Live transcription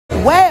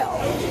Well,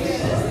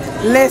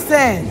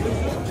 listen,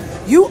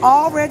 you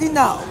already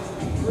know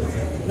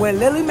when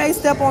Lily Mae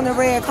step on the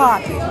red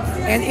carpet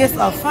and it's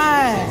a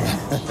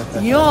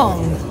fine,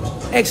 young,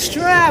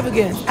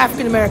 extravagant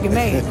African-American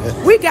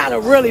man, we got to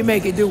really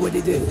make it do what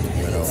it do.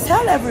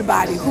 Tell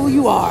everybody who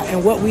you are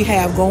and what we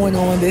have going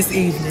on this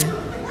evening.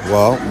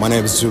 Well, my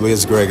name is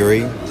Julius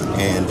Gregory,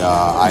 and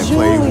I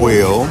play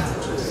Will.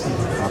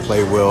 I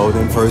play Will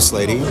in First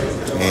Lady,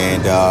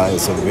 and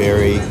it's a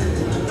very,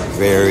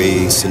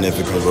 very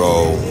significant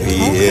role.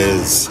 He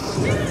is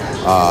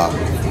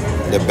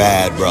the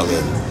bad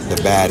brother,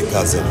 the bad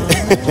cousin.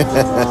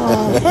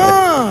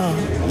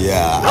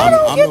 Yeah, I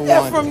don't get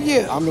that from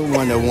you. I'm the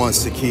one that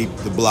wants to keep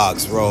the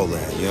blocks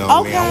rolling. You know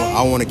what I mean?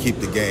 I want to keep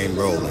the game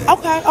rolling.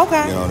 Okay.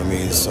 You know what I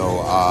mean?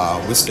 So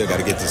we still got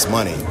to get this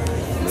money.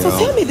 So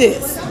tell me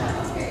this.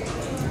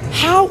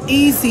 How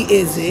easy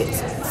is it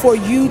for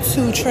you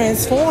to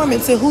transform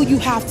into who you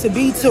have to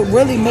be to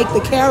really make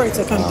the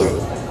character come through?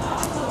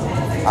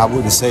 I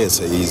wouldn't say it's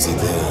an easy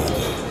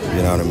thing.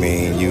 You know what I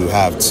mean? You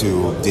have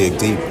to dig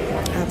deep.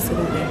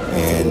 Absolutely.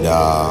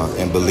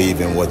 And believe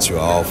in what you're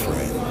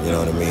offering. You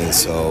know what I mean?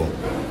 So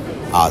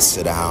I'll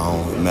sit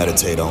down,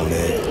 meditate on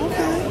it,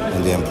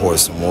 and then pour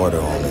some water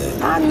on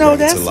it. I know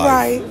that's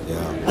right.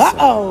 Yeah.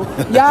 Uh-oh.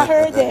 Y'all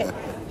heard that?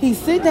 He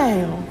sit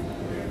down,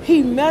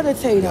 he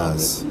meditate on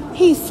it,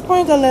 he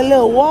sprinkle a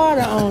little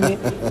water on it,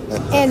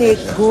 and it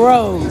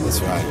grows.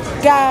 That's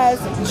right.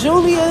 Guys,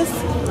 Julius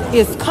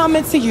is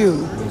coming to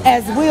you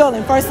as Will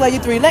in First Lady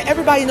 3. Let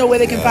everybody know where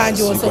they can find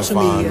you on social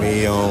media. You can find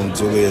me on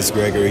Julius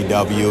Gregory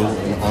W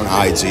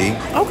on IG.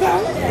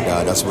 Okay.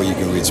 And that's where you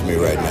can reach me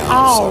right now.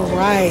 All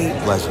right.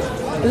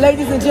 Pleasure.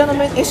 Ladies and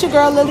gentlemen, it's your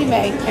girl Lily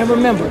Mae. And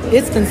remember,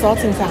 it's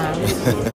consulting time.